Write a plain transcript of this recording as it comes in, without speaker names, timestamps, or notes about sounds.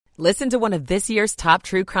Listen to one of this year's top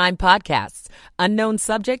true crime podcasts. Unknown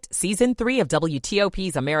Subject, Season 3 of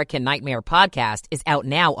WTOP's American Nightmare podcast is out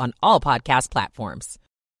now on all podcast platforms.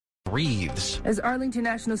 Reeves. As Arlington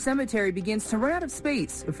National Cemetery begins to run out of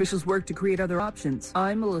space, officials work to create other options.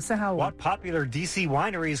 I'm Melissa Howell. What popular D.C.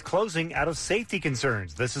 winery is closing out of safety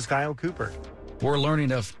concerns? This is Kyle Cooper. We're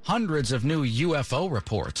learning of hundreds of new UFO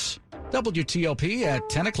reports. WTOP at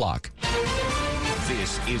 10 o'clock.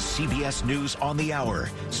 This is CBS News on the Hour,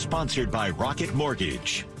 sponsored by Rocket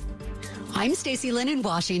Mortgage. I'm Stacey Lynn in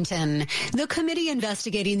Washington. The committee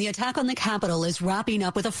investigating the attack on the Capitol is wrapping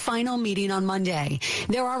up with a final meeting on Monday.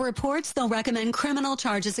 There are reports they'll recommend criminal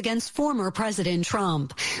charges against former President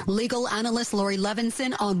Trump. Legal analyst Lori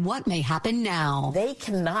Levinson on what may happen now. They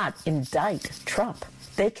cannot indict Trump.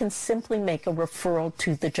 They can simply make a referral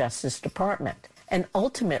to the Justice Department. And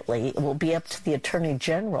ultimately, it will be up to the Attorney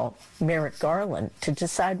General, Merrick Garland, to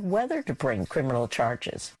decide whether to bring criminal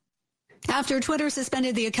charges. After Twitter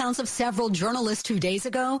suspended the accounts of several journalists 2 days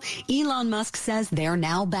ago, Elon Musk says they're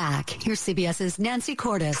now back. Here's CBS's Nancy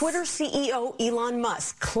Cordes. Twitter CEO Elon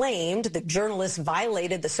Musk claimed the journalists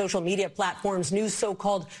violated the social media platform's new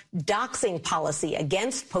so-called doxing policy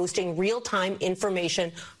against posting real-time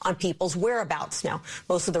information on people's whereabouts. Now,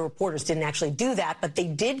 most of the reporters didn't actually do that, but they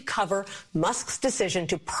did cover Musk's decision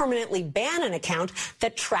to permanently ban an account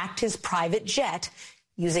that tracked his private jet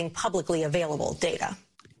using publicly available data.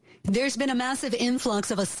 There's been a massive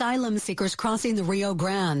influx of asylum seekers crossing the Rio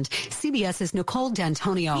Grande. CBS's Nicole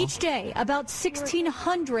D'Antonio. Each day, about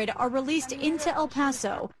 1,600 are released into El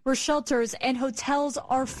Paso, where shelters and hotels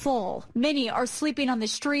are full. Many are sleeping on the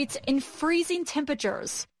streets in freezing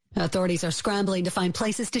temperatures. Authorities are scrambling to find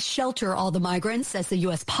places to shelter all the migrants as the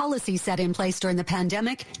U.S. policy set in place during the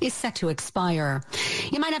pandemic is set to expire.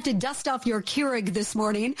 You might have to dust off your Keurig this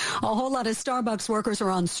morning. A whole lot of Starbucks workers are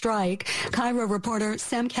on strike. Cairo reporter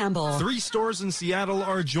Sam Campbell. 3 stores in Seattle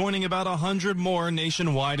are joining about 100 more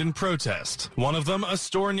nationwide in protest. One of them, a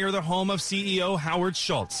store near the home of CEO Howard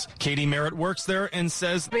Schultz. Katie Merritt works there and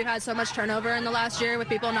says, "We've had so much turnover in the last year with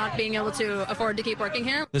people not being able to afford to keep working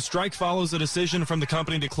here." The strike follows a decision from the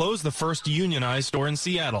company to close the first unionized store in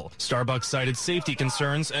Seattle. Starbucks cited safety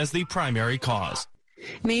concerns as the primary cause.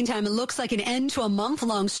 Meantime, it looks like an end to a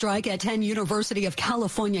month-long strike at 10 University of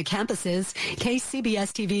California campuses.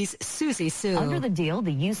 KCBS TV's Susie Sue. Under the deal,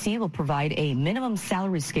 the UC will provide a minimum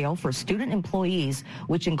salary scale for student employees,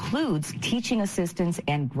 which includes teaching assistants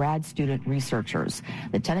and grad student researchers.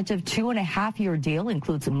 The tentative 2.5-year deal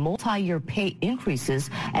includes multi-year pay increases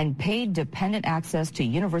and paid dependent access to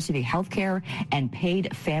university health care and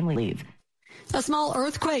paid family leave. A small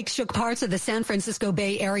earthquake shook parts of the San Francisco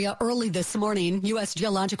Bay Area early this morning. U.S.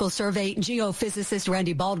 Geological Survey geophysicist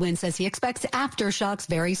Randy Baldwin says he expects aftershocks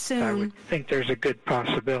very soon. I would think there's a good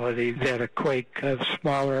possibility that a quake of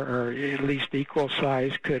smaller or at least equal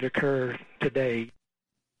size could occur today.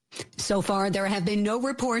 So far, there have been no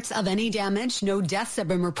reports of any damage, no deaths have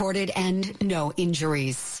been reported, and no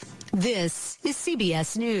injuries. This is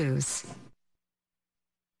CBS News.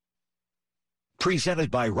 Presented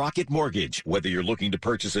by Rocket Mortgage. Whether you're looking to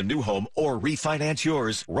purchase a new home or refinance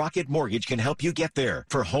yours, Rocket Mortgage can help you get there.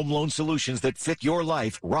 For home loan solutions that fit your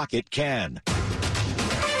life, Rocket can.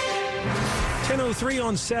 10:03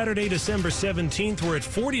 on Saturday, December 17th. We're at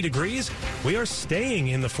 40 degrees. We are staying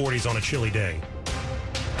in the 40s on a chilly day.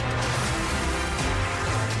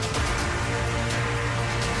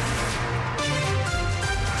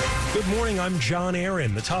 Good morning, I'm John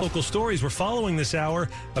Aaron. The top local stories we're following this hour.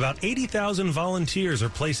 About 80,000 volunteers are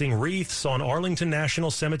placing wreaths on Arlington National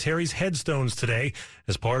Cemetery's headstones today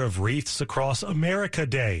as part of Wreaths Across America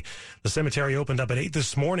Day. The cemetery opened up at 8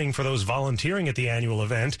 this morning for those volunteering at the annual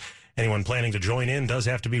event. Anyone planning to join in does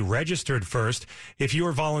have to be registered first. If you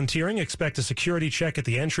are volunteering, expect a security check at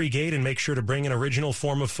the entry gate and make sure to bring an original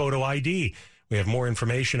form of photo ID. We have more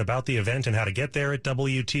information about the event and how to get there at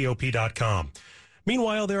WTOP.com.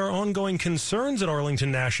 Meanwhile, there are ongoing concerns at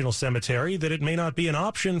Arlington National Cemetery that it may not be an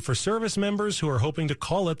option for service members who are hoping to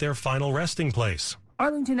call it their final resting place.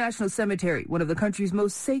 Arlington National Cemetery, one of the country's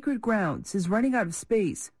most sacred grounds, is running out of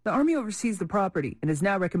space. The Army oversees the property and is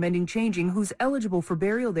now recommending changing who's eligible for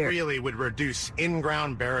burial there. Really would reduce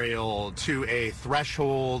in-ground burial to a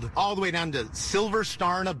threshold all the way down to Silver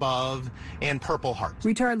Star and above and Purple Heart.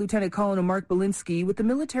 Retired Lieutenant Colonel Mark Belinsky with the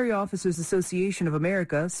Military Officers Association of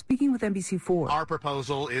America speaking with NBC4. Our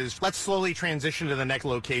proposal is let's slowly transition to the next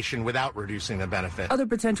location without reducing the benefit. Other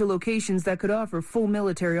potential locations that could offer full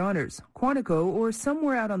military honors. Quantico or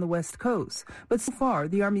somewhere out on the West Coast. But so far,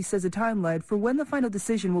 the Army says a timeline for when the final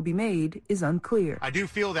decision will be made is unclear. I do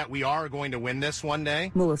feel that we are going to win this one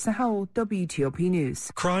day. Melissa Howell, WTOP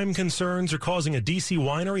News. Crime concerns are causing a D.C.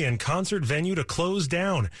 winery and concert venue to close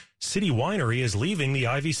down. City Winery is leaving the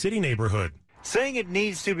Ivy City neighborhood. Saying it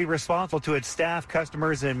needs to be responsible to its staff,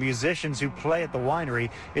 customers, and musicians who play at the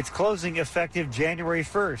winery. It's closing effective January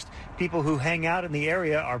 1st. People who hang out in the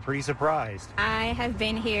area are pretty surprised. I have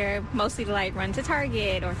been here mostly to run to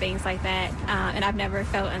Target or things like that, and I've never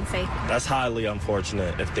felt unsafe. That's highly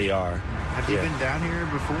unfortunate if they are. Have you been down here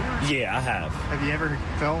before? Yeah, I have. Have you ever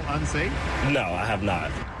felt unsafe? No, I have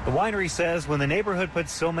not. The winery says when the neighborhood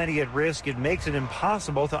puts so many at risk, it makes it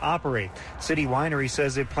impossible to operate. City Winery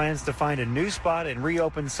says it plans to find a new spot and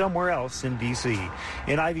reopen somewhere else in D.C.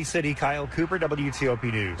 In Ivy City, Kyle Cooper,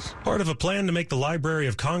 WTOP News. Part of a plan to make the Library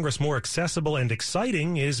of Congress more accessible and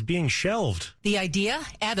exciting is being shelved. The idea?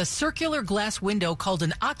 Add a circular glass window called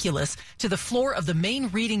an oculus to the floor of the main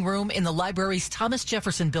reading room in the library's Thomas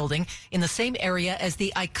Jefferson building in the same area as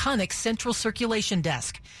the iconic central circulation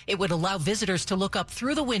desk. It would allow visitors to look up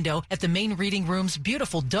through the window at the main reading room's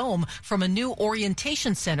beautiful dome from a new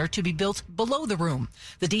orientation center to be built below the room.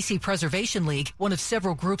 The D.C. Preservation League, one of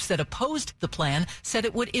several groups that opposed the plan, said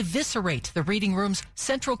it would eviscerate the reading room's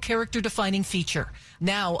central character-defining feature.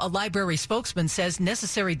 Now, a library spokesman says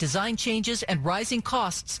necessary design changes and rising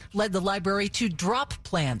costs led the library to drop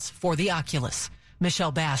plans for the Oculus.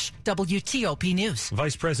 Michelle Bash, WTOP News.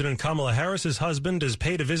 Vice President Kamala Harris's husband is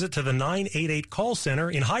paid a visit to the 988 call center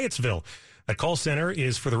in Hyattsville. That call center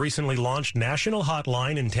is for the recently launched national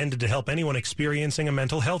hotline intended to help anyone experiencing a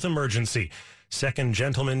mental health emergency. Second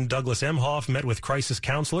Gentleman Douglas Emhoff met with crisis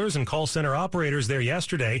counselors and call center operators there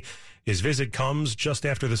yesterday. His visit comes just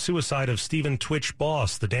after the suicide of Stephen Twitch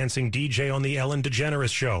Boss, the dancing DJ on the Ellen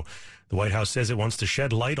DeGeneres show. The White House says it wants to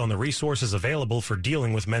shed light on the resources available for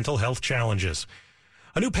dealing with mental health challenges.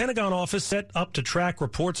 A new Pentagon office set up to track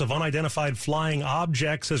reports of unidentified flying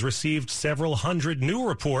objects has received several hundred new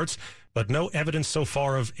reports, but no evidence so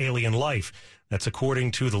far of alien life. That's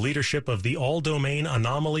according to the leadership of the All-Domain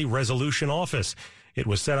Anomaly Resolution Office. It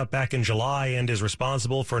was set up back in July and is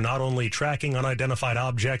responsible for not only tracking unidentified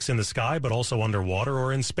objects in the sky, but also underwater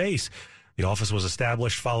or in space. The office was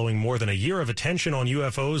established following more than a year of attention on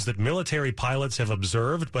UFOs that military pilots have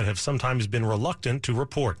observed, but have sometimes been reluctant to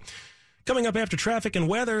report. Coming up after traffic and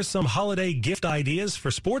weather, some holiday gift ideas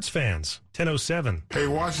for sports fans. 10:07. Hey,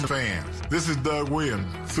 Washington fans, this is Doug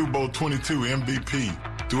Williams, Super Bowl 22 MVP.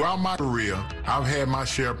 Throughout my career, I've had my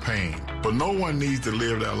share of pain, but no one needs to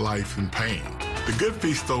live their life in pain. The Good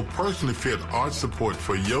Feet store personally fit arch support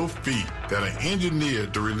for your feet that are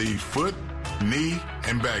engineered to relieve foot, knee,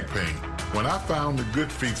 and back pain. When I found the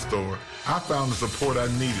Good Feet store, I found the support I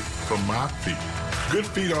needed for my feet. Good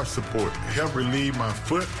Feet Arch Support help relieve my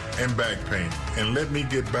foot and back pain and let me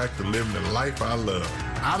get back to living the life I love.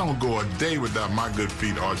 I don't go a day without my Good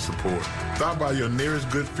Feet Arch Support. Stop by your nearest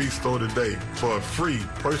Good Feet store today for a free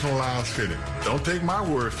personalized fitting. Don't take my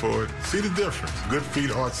word for it. See the difference Good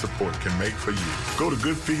Feet Arch Support can make for you. Go to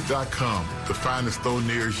goodfeet.com to find the store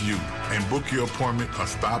nearest you and book your appointment or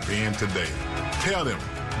stop in today. Tell them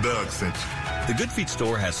Doug sent you. The Good Feet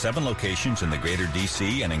store has 7 locations in the greater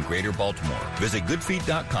D.C. and in greater Baltimore. Visit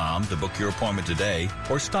goodfeet.com to book your appointment today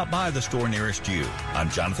or stop by the store nearest you.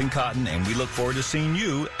 I'm Jonathan Cotton, and we look forward to seeing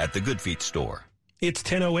you at the Good Feet store. It's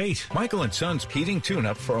 10:08. Michael & Son's heating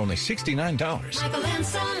tune-up for only $69. Michael &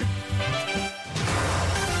 Son.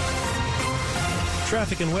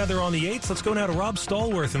 Traffic and weather on the 8th. Let's go now to Rob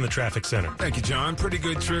Stallworth in the traffic center. Thank you, John. Pretty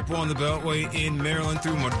good trip on the Beltway in Maryland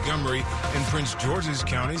through Montgomery and Prince George's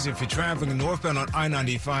counties. If you're traveling northbound on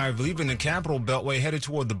I-95, leaving the Capital Beltway, headed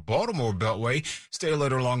toward the Baltimore Beltway, stay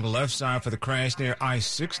later along the left side for the crash near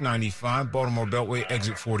I-695, Baltimore Beltway,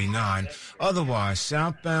 exit 49. Otherwise,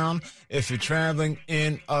 southbound, if you're traveling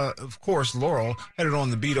in, of course, Laurel, headed on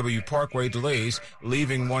the BW Parkway, delays,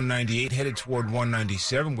 leaving 198, headed toward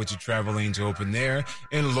 197, with your travel lanes open there.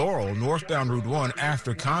 In Laurel, northbound Route 1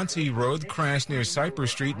 after Conti Road, crash near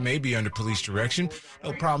Cypress Street may be under police direction.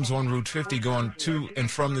 No problems on Route 50 going to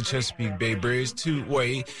and from the Chesapeake Bay Bridge.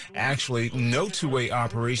 Two-way, actually no two-way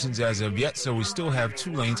operations as of yet, so we still have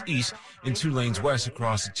 2 lanes east and 2 lanes west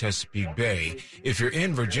across the Chesapeake Bay. If you're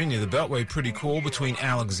in Virginia, the Beltway pretty cool between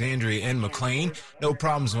Alexandria and McLean. No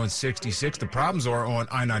problems on 66. The problems are on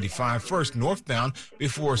I-95 first northbound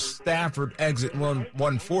before Stafford exit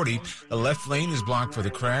 140. The left lane is blocked for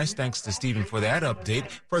the crash. Thanks to Stephen for that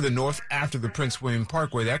update. Further north after the Prince William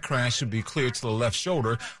Parkway, that crash should be cleared to the left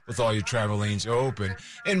shoulder with all your travel lanes open.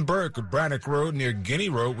 In Burke, Braddock Road near Guinea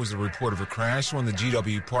Road was a report of a crash on the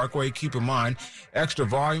GW Parkway. Keep in mind, extra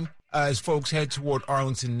volume as folks head toward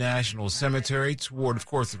Arlington National Cemetery, toward, of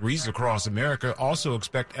course, the wreaths across America. Also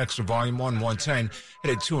expect extra volume on 110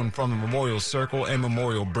 headed to and from the Memorial Circle and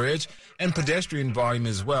Memorial Bridge, and pedestrian volume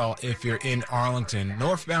as well if you're in Arlington.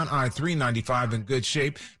 Northbound I-395 in good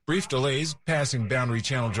shape. Brief delays passing Boundary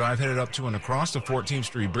Channel Drive headed up to and across the 14th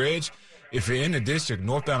Street Bridge. If you're in the district,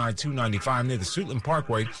 northbound I-295 near the Suitland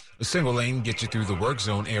Parkway, a single lane gets you through the work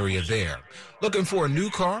zone area there. Looking for a new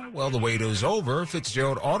car? Well, the wait is over.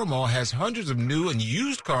 Fitzgerald Auto Mall has hundreds of new and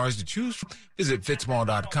used cars to choose from. Visit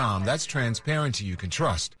fitzmall.com. That's transparency you can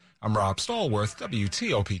trust. I'm Rob Stallworth,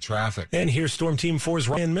 WTOP Traffic. And here's Storm Team 4's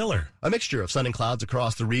Ryan Miller. A mixture of sun and clouds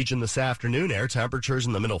across the region this afternoon. Air temperatures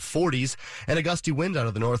in the middle 40s and a gusty wind out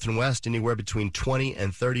of the north and west anywhere between 20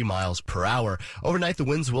 and 30 miles per hour. Overnight, the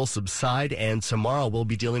winds will subside, and tomorrow we'll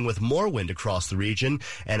be dealing with more wind across the region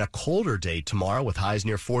and a colder day tomorrow with highs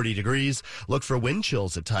near 40 degrees. Look for wind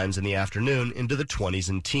chills at times in the afternoon into the 20s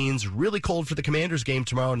and teens. Really cold for the Commanders game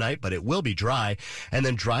tomorrow night, but it will be dry. And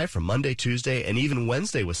then dry from Monday, Tuesday, and even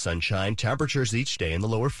Wednesday with sunshine. Temperatures each day in the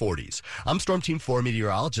lower 40s. I'm Storm Team 4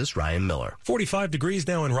 meteorologist Ryan Miller. 45 degrees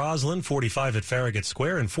now in Roslyn, 45 at Farragut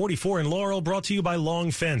Square, and 44 in Laurel, brought to you by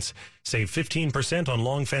Long Fence. Save 15% on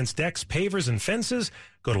Long Fence decks, pavers, and fences.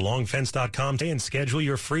 Go to longfence.com today and schedule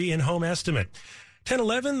your free in-home estimate.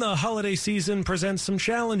 10-11, the holiday season presents some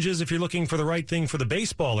challenges if you're looking for the right thing for the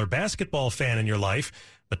baseball or basketball fan in your life.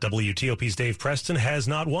 But WTOP's Dave Preston has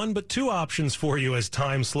not one but two options for you as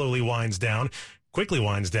time quickly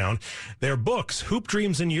winds down. Their books, Hoop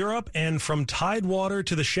Dreams in Europe and From Tidewater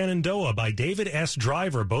to the Shenandoah by David S.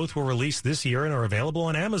 Driver. Both were released this year and are available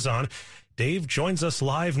on Amazon. Dave joins us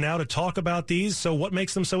live now to talk about these. So what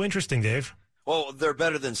makes them so interesting, Dave? Well, they're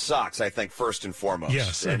better than socks, I think, first and foremost.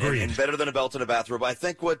 Yes, agreed. And better than a belt and a bathrobe. I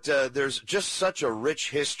think there's just such a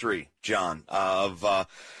rich history, John, of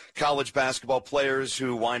college basketball players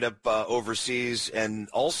who wind up overseas, and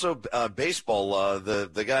also baseball.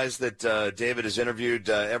 The guys that David has interviewed,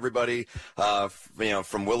 everybody,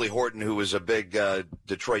 from Willie Horton, who was a big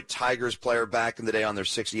Detroit Tigers player back in the day on their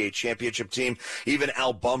 '68 championship team, even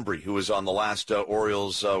Al Bumbry, who was on the last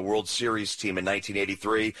Orioles World Series team in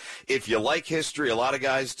 1983. If you like history, a lot of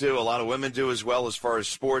guys do, a lot of women do as well. As far as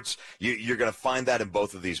sports, you're going to find that in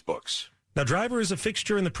both of these books. Now, Driver is a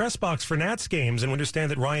fixture in the press box for Nats games, and we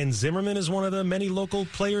understand that Ryan Zimmerman is one of the many local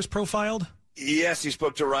players profiled. Yes, he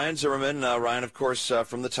spoke to Ryan Zimmerman. Ryan, of course,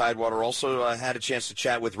 from the Tidewater, also had a chance to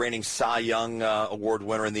chat with reigning Cy Young Award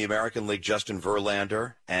winner in the American League, Justin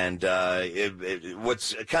Verlander. And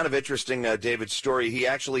what's kind of interesting, David's story, he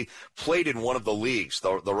actually played in one of the leagues,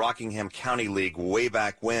 the Rockingham County League, way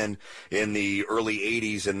back when in the early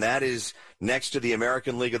 80s, and that is next to the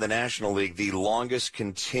American League or the National League, the longest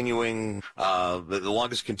continuously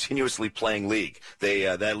playing league.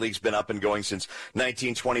 That league's been up and going since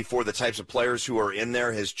 1924. The types of players who are in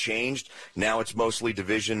there has changed. Now it's mostly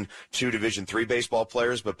Division II, Division III baseball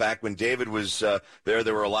players. But back when David was there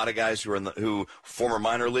were a lot of guys who former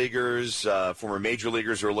minor leaguers, former major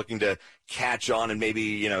leaguers who are looking to catch on and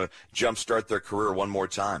maybe jumpstart their career one more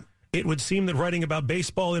time. It would seem that writing about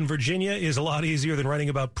baseball in Virginia is a lot easier than writing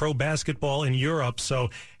about pro basketball in Europe. So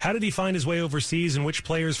how did he find his way overseas, and which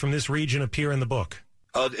players from this region appear in the book?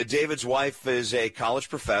 David's wife is a college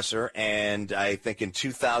professor, and I think in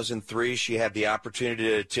 2003 she had the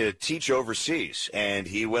opportunity to teach overseas, and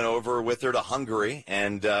he went over with her to Hungary,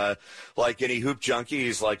 and like any hoop junkie,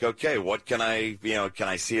 he's like, okay, what can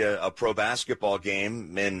I see a pro basketball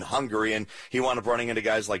game in Hungary? And he wound up running into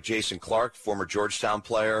guys like Jason Clark, former Georgetown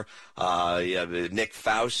player, Nick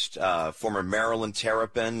Faust, former Maryland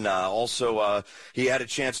Terrapin. Also, he had a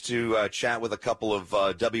chance to chat with a couple of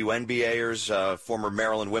WNBAers, former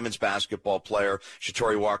Maryland women's basketball player,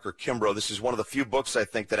 Shatori Walker-Kimbrough. This is one of the few books, I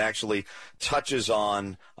think, that actually touches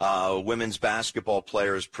on women's basketball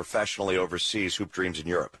players professionally overseas, Hoop Dreams in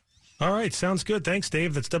Europe. All right, sounds good. Thanks,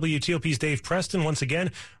 Dave. That's WTOP's Dave Preston. Once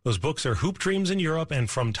again, those books are Hoop Dreams in Europe and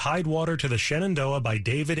From Tidewater to the Shenandoah by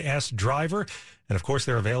David S. Driver. And, of course,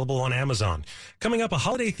 they're available on Amazon. Coming up, a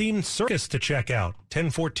holiday-themed circus to check out,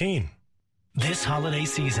 10:14. This holiday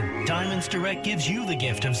season, Diamonds Direct gives you the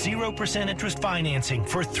gift of 0% interest financing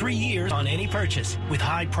for 3 years on any purchase. With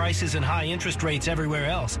high prices and high interest rates everywhere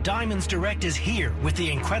else, Diamonds Direct is here with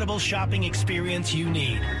the incredible shopping experience you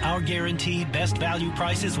need. Our guaranteed best value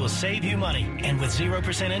prices will save you money. And with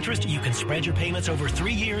 0% interest, you can spread your payments over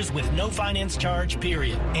 3 years with no finance charge,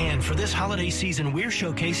 period. And for this holiday season, we're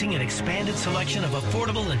showcasing an expanded selection of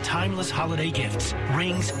affordable and timeless holiday gifts.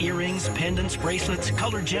 Rings, earrings, pendants, bracelets,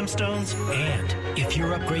 colored gemstones, And if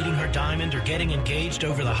you're upgrading her diamond or getting engaged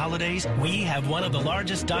over the holidays, we have one of the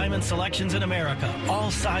largest diamond selections in America. All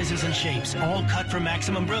sizes and shapes, all cut for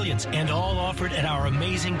maximum brilliance, and all offered at our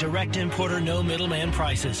amazing direct importer, no middleman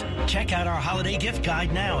prices. Check out our holiday gift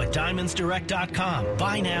guide now at diamondsdirect.com.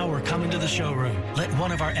 Buy now or come into the showroom. Let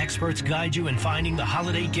one of our experts guide you in finding the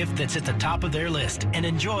holiday gift that's at the top of their list. And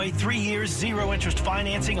enjoy 3 years zero interest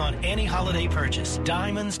financing on any holiday purchase.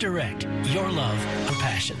 Diamonds Direct. Your love, our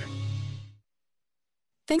passion.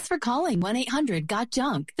 Thanks for calling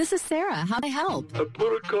 1-800-GOT-JUNK. This is Sarah. How may I help? I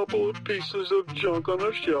put a couple of pieces of junk on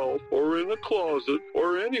a shelf or in a closet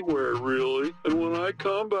or anywhere, really. And when I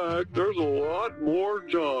come back, there's a lot more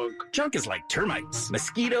junk. Junk is like termites,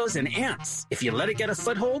 mosquitoes, and ants. If you let it get a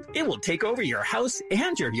foothold, it will take over your house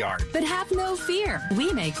and your yard. But have no fear.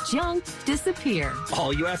 We make junk disappear.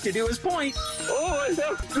 All you have to do is point. All I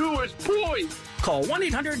have to do is point. Call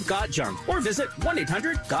 1-800-GOT-JUNK or visit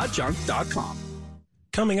 1-800-GOTJUNK.com.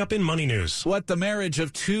 Coming up in Money News. What the marriage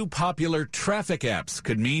of two popular traffic apps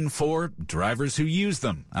could mean for drivers who use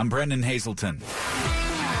them. I'm Brendan Hazelton.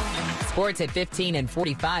 Sports at 15 and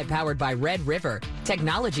 45, powered by Red River.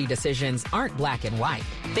 Technology decisions aren't black and white.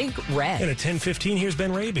 Think red. And at 10:15, here's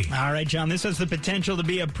Ben Raby. All right, John, this has the potential to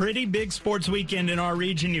be a pretty big sports weekend in our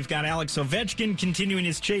region. You've got Alex Ovechkin continuing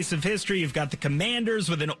his chase of history. You've got the Commanders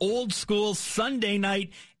with an old-school Sunday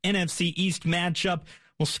night NFC East matchup.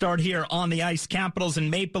 We'll start here on the ice. Capitals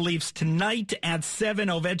and Maple Leafs tonight at 7.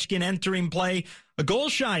 Ovechkin entering play. A goal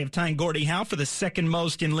shy of tying Gordie Howe for the second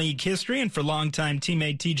most in league history, and for longtime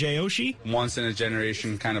teammate TJ Oshie. Once in a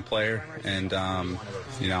generation kind of player, and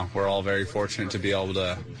we're all very fortunate to be able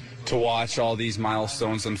to watch all these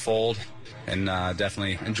milestones unfold. And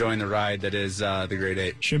definitely enjoying the ride that is the Great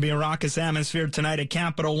Eight. Should be a raucous atmosphere tonight at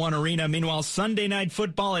Capital One Arena. Meanwhile, Sunday night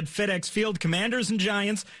football at FedEx Field. Commanders and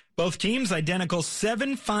Giants, both teams identical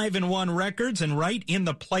 7-5-1 records and right in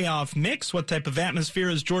the playoff mix. What type of atmosphere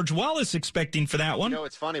is George Wallace expecting for that one?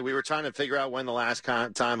 It's funny. We were trying to figure out when the last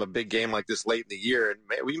time a big game like this late in the year, and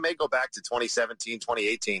we may go back to 2017,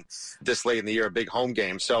 2018, this late in the year, a big home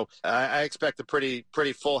game. So I expect a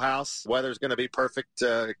pretty full house. Weather's going to be perfect,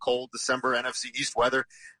 cold December NFC East weather.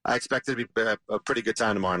 I expect it to be a pretty good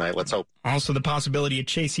time tomorrow night. Let's hope. Also the possibility of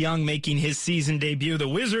Chase Young making his season debut. The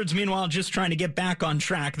Wizards, meanwhile, just trying to get back on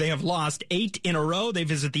track. They have lost 8 in a row. They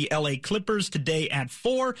visit the LA Clippers today at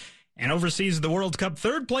 4. And overseas, the World Cup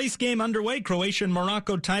third-place game underway. Croatia and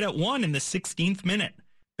Morocco tied at 1 in the 16th minute.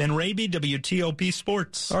 Ben Raby, WTOP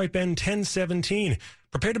Sports. All right, Ben, 10:17.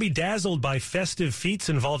 Prepare to be dazzled by festive feats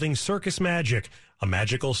involving circus magic. A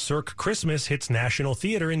magical Cirque Christmas hits National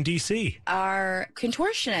Theater in D.C. Our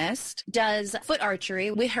contortionist does foot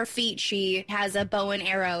archery. With her feet, she has a bow and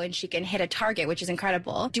arrow, and she can hit a target, which is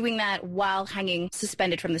incredible. Doing that while hanging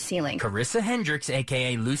suspended from the ceiling. Carissa Hendricks,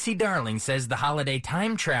 a.k.a. Lucy Darling, says the holiday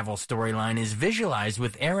time travel storyline is visualized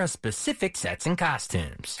with era-specific sets and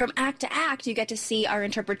costumes. From act to act, you get to see our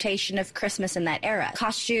interpretation of Christmas in that era.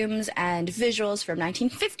 Costumes and visuals from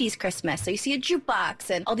 1950s Christmas. So you see a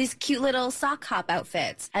jukebox and all these cute little sock hop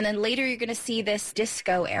outfits. And then later you're going to see this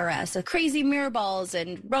disco era. So crazy mirror balls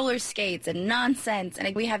and roller skates and nonsense.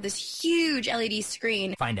 And we have this huge LED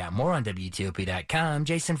screen. Find out more on WTOP.com.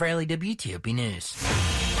 Jason Fraley, WTOP News.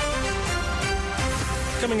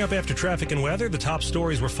 Coming up after traffic and weather, the top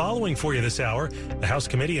stories we're following for you this hour. The House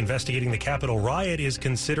committee investigating the Capitol riot is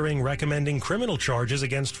considering recommending criminal charges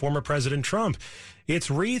against former President Trump.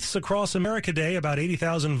 It's Wreaths Across America Day. About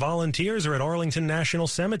 80,000 volunteers are at Arlington National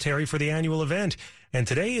Cemetery for the annual event. And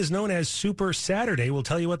today is known as Super Saturday. We'll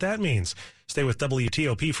tell you what that means. Stay with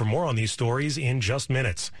WTOP for more on these stories in just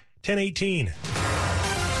minutes. 10:18.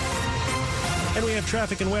 And we have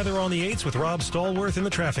traffic and weather on the 8s with Rob Stallworth in the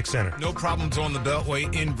traffic center. No problems on the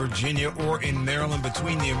Beltway in Virginia or in Maryland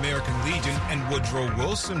between the American Legion and Woodrow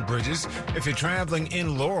Wilson bridges. If you're traveling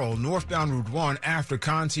in Laurel, northbound Route 1 after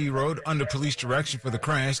Conti Road under police direction for the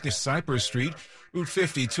crash near Cypress Street. Route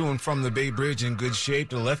 50 to and from the Bay Bridge in good shape.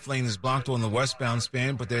 The left lane is blocked on the westbound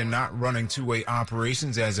span, but they're not running two-way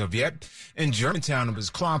operations as of yet. In Germantown, it was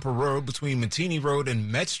Clopper Road between Matini Road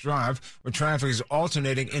and Metz Drive, where traffic is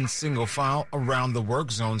alternating in single file around the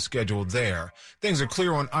work zone scheduled there. Things are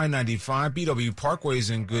clear on I-95. BW Parkway is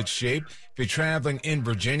in good shape. If you're traveling in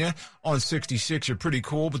Virginia, on 66, you're pretty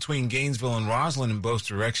cool between Gainesville and Roslyn in both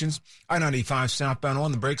directions. I-95 southbound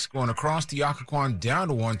on the brakes going across the Occoquan down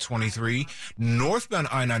to 123. Northbound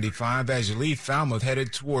I-95 as you leave Falmouth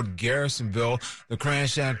headed toward Garrisonville. The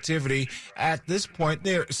crash activity at this point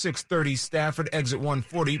near 630 Stafford, exit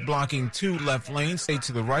 140, blocking 2 left lanes. Stay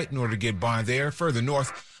to the right in order to get by there. Further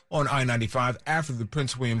north, on I-95 after the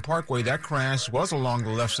Prince William Parkway. That crash was along the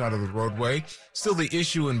left side of the roadway. Still the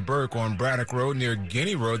issue in Burke on Braddock Road near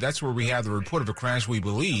Guinea Road. That's where we have the report of a crash, we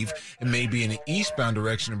believe. It may be in the eastbound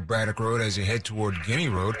direction of Braddock Road as you head toward Guinea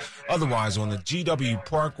Road. Otherwise, on the GW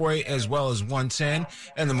Parkway as well as 110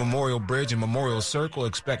 and the Memorial Bridge and Memorial Circle,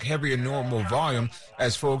 expect heavier normal volume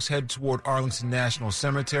as folks head toward Arlington National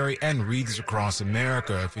Cemetery and wreaths across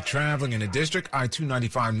America. If you're traveling in the district,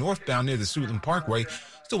 I-295 northbound near the Suitland Parkway,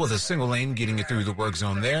 still with a single lane getting you through the work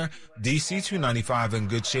zone there. DC 295 in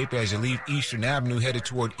good shape as you leave Eastern Avenue headed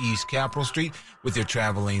toward East Capitol Street with your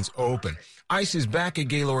travel lanes open. ICE is back at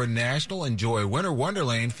Gaylord National. Enjoy Winter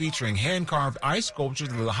Wonderland featuring hand-carved ice sculptures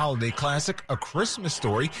of the holiday classic, A Christmas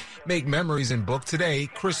Story. Make memories and book today.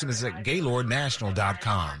 Christmas at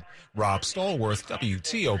GaylordNational.com. Rob Stallworth,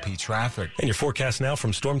 WTOP Traffic. And your forecast now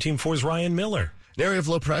from Storm Team 4's Ryan Miller. An area of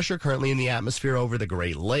low pressure currently in the atmosphere over the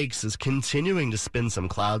Great Lakes is continuing to spin some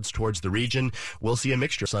clouds towards the region. We'll see a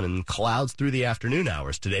mixture of sun and clouds through the afternoon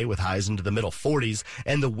hours today with highs into the middle 40s,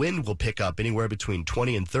 and the wind will pick up anywhere between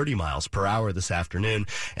 20 and 30 miles per hour this afternoon,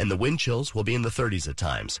 and the wind chills will be in the 30s at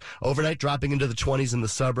times. Overnight dropping into the 20s in the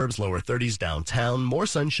suburbs, lower 30s downtown. More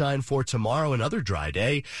sunshine for tomorrow, another dry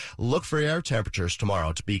day. Look for air temperatures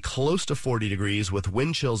tomorrow to be close to 40 degrees with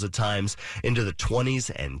wind chills at times into the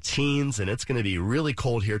 20s and teens, and it's going to be really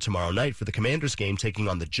cold here tomorrow night for the Commanders game taking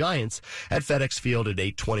on the Giants at FedEx Field at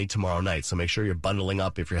 8:20 tomorrow night. So make sure you're bundling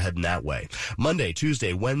up if you're heading that way. Monday,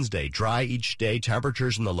 Tuesday, Wednesday, dry each day,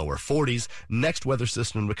 temperatures in the lower 40s. Next weather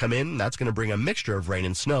system to come in, that's going to bring a mixture of rain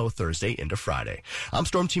and snow Thursday into Friday. I'm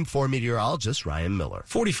Storm Team 4 meteorologist Ryan Miller.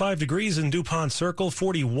 45 degrees in DuPont Circle,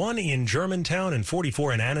 41 in Germantown, and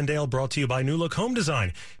 44 in Annandale, brought to you by New Look Home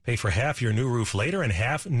Design. Pay for half your new roof later and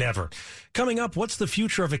half never. Coming up, what's the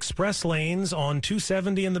future of express lanes on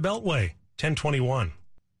 270 in the Beltway? 1021.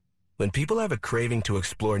 When people have a craving to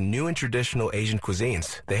explore new and traditional Asian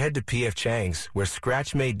cuisines, they head to P.F. Chang's, where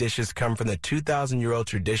scratch-made dishes come from the 2,000-year-old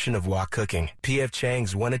tradition of wok cooking. P.F.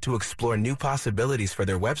 Chang's wanted to explore new possibilities for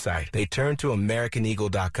their website. They turned to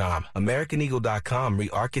AmericanEagle.com. AmericanEagle.com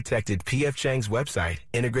re-architected P.F. Chang's website,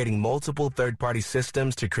 integrating multiple third-party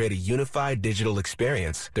systems to create a unified digital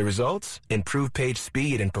experience. The results? Improved page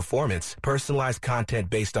speed and performance, personalized content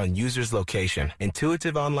based on users' location,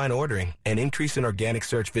 intuitive online ordering, an increase in organic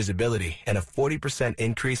search visibility, and a 40%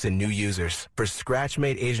 increase in new users. For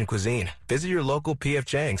scratch-made Asian cuisine, visit your local P.F.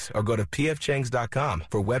 Chang's or go to pfchangs.com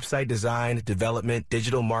for website design, development,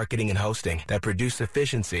 digital marketing, and hosting that produce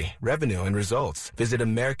efficiency, revenue, and results. Visit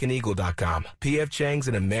AmericanEagle.com. P.F. Chang's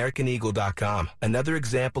and AmericanEagle.com. Another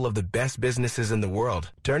example of the best businesses in the world.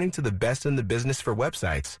 Turning to the best in the business for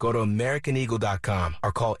websites. Go to AmericanEagle.com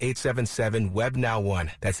or call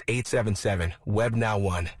 877-WEB-NOW1. That's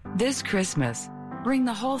 877-WEB-NOW1. This Christmas, bring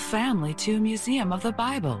the whole family to Museum of the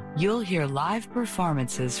Bible. You'll hear live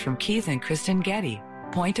performances from Keith and Kristen Getty,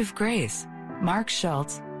 Point of Grace, Mark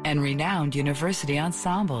Schultz, and renowned university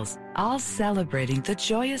ensembles, all celebrating the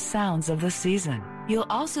joyous sounds of the season. You'll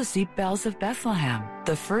also see Bells of Bethlehem,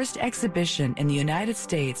 the first exhibition in the United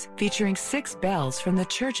States featuring 6 bells from the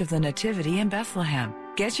Church of the Nativity in Bethlehem.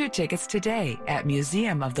 Get your tickets today at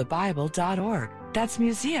museumofthebible.org. That's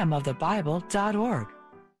museumofthebible.org.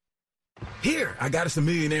 Here, I got us a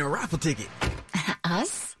millionaire raffle ticket.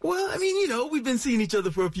 Us? Well, I mean, we've been seeing each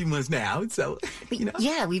other for a few months now, so,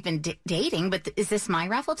 Yeah, we've been dating, but is this my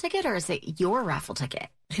raffle ticket or is it your raffle ticket?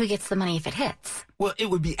 Who gets the money if it hits? Well,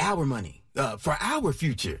 it would be our money, for our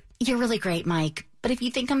future. You're really great, Mike, but if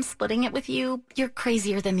you think I'm splitting it with you, you're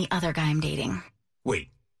crazier than the other guy I'm dating. Wait,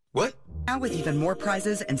 what? Now with even more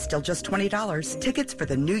prizes and still just $20, tickets for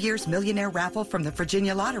the New Year's Millionaire Raffle from the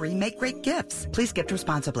Virginia Lottery make great gifts. Please gift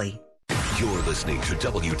responsibly. You're listening to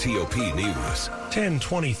WTOP News.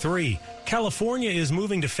 1023. California is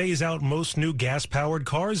moving to phase out most new gas-powered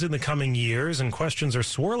cars in the coming years, and questions are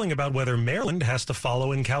swirling about whether Maryland has to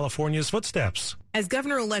follow in California's footsteps. As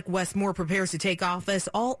Governor-elect Wes Moore prepares to take office,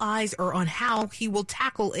 all eyes are on how he will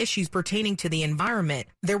tackle issues pertaining to the environment.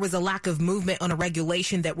 There was a lack of movement on a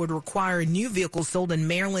regulation that would require new vehicles sold in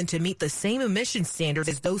Maryland to meet the same emission standards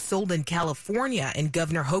as those sold in California in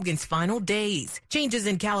Governor Hogan's final days. Changes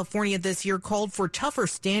in California this year called for tougher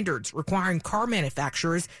standards, requiring car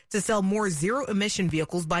manufacturers to sell more zero-emission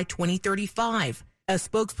vehicles by 2035. A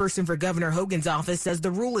spokesperson for Governor Hogan's office says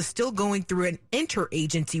the rule is still going through an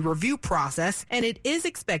interagency review process, and it is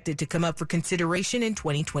expected to come up for consideration in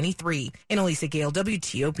 2023. Annalisa Gale,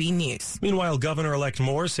 WTOP News. Meanwhile, Governor-elect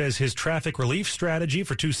Moore says his traffic relief strategy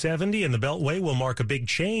for 270 and the Beltway will mark a big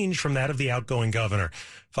change from that of the outgoing governor.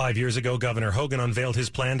 5 years ago, Governor Hogan unveiled his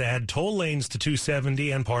plan to add toll lanes to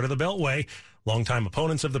 270 and part of the Beltway. Longtime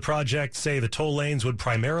opponents of the project say the toll lanes would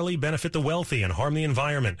primarily benefit the wealthy and harm the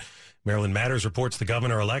environment. Maryland Matters reports the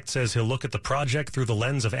governor-elect says he'll look at the project through the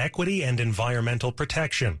lens of equity and environmental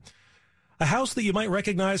protection. A house that you might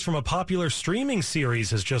recognize from a popular streaming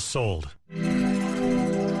series has just sold.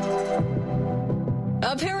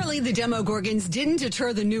 Apparently, the Demogorgons didn't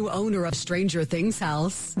deter the new owner of Stranger Things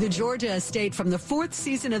house. The Georgia estate from the 4th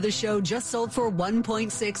season of the show just sold for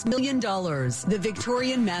 $1.6 million. The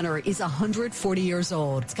Victorian Manor is 140 years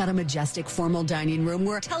old. It's got a majestic formal dining room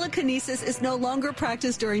where telekinesis is no longer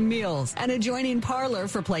practiced during meals, an adjoining parlor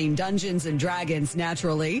for playing Dungeons and Dragons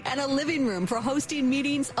naturally, and a living room for hosting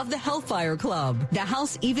meetings of the Hellfire Club. The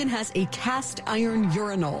house even has a cast iron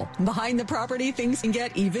urinal. Behind the property, things can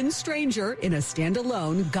get even stranger in a standalone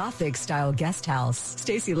Gothic-style guest house.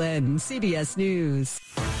 Stacey Lynn, CBS News.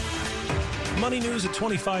 Money news at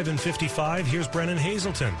 25 and 55. Here's Brennan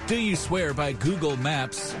Hazelton. Do you swear by Google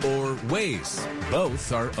Maps or Waze?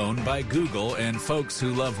 Both are owned by Google, and folks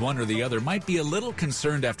who love one or the other might be a little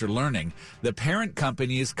concerned after learning the parent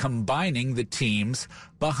company is combining the teams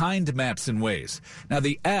behind Maps and Waze. Now,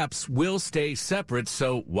 the apps will stay separate,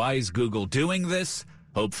 so why is Google doing this?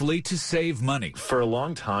 Hopefully to save money. For a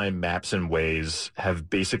long time, Maps and Waze have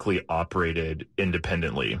basically operated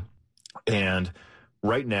independently. And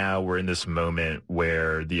right now, we're in this moment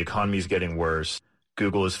where the economy is getting worse.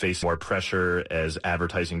 Google is facing more pressure as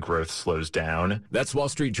advertising growth slows down. That's Wall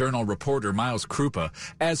Street Journal reporter Miles Krupa.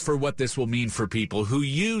 As for what this will mean for people who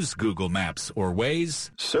use Google Maps or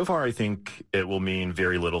Waze, so far, I think it will mean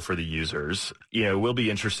very little for the users. It will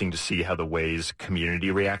be interesting to see how the Waze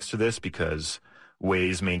community reacts to this, because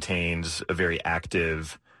Waze maintains a very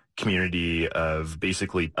active community of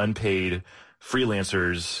basically unpaid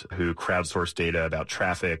freelancers who crowdsource data about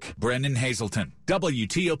traffic. Brennan Hazelton,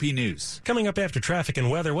 WTOP News. Coming up after traffic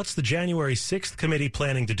and weather, what's the January 6th committee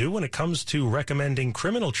planning to do when it comes to recommending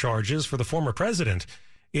criminal charges for the former president?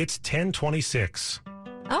 It's 10:26.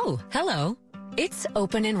 Oh, hello. It's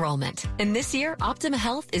open enrollment, and this year, Optima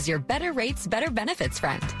Health is your better rates, better benefits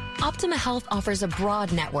friend. Optima Health offers a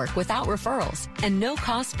broad network without referrals and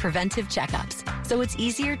no-cost preventive checkups, so it's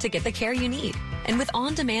easier to get the care you need. And with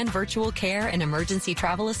on-demand virtual care and emergency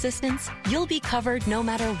travel assistance, you'll be covered no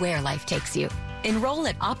matter where life takes you. Enroll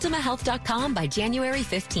at OptimaHealth.com by January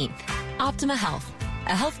 15th. Optima Health,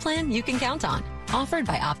 a health plan you can count on. Offered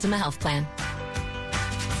by Optima Health Plan.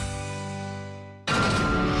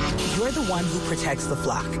 You're the one who protects the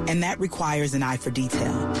flock, and that requires an eye for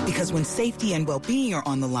detail. Because when safety and well-being are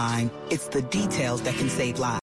on the line, it's the details that can save lives.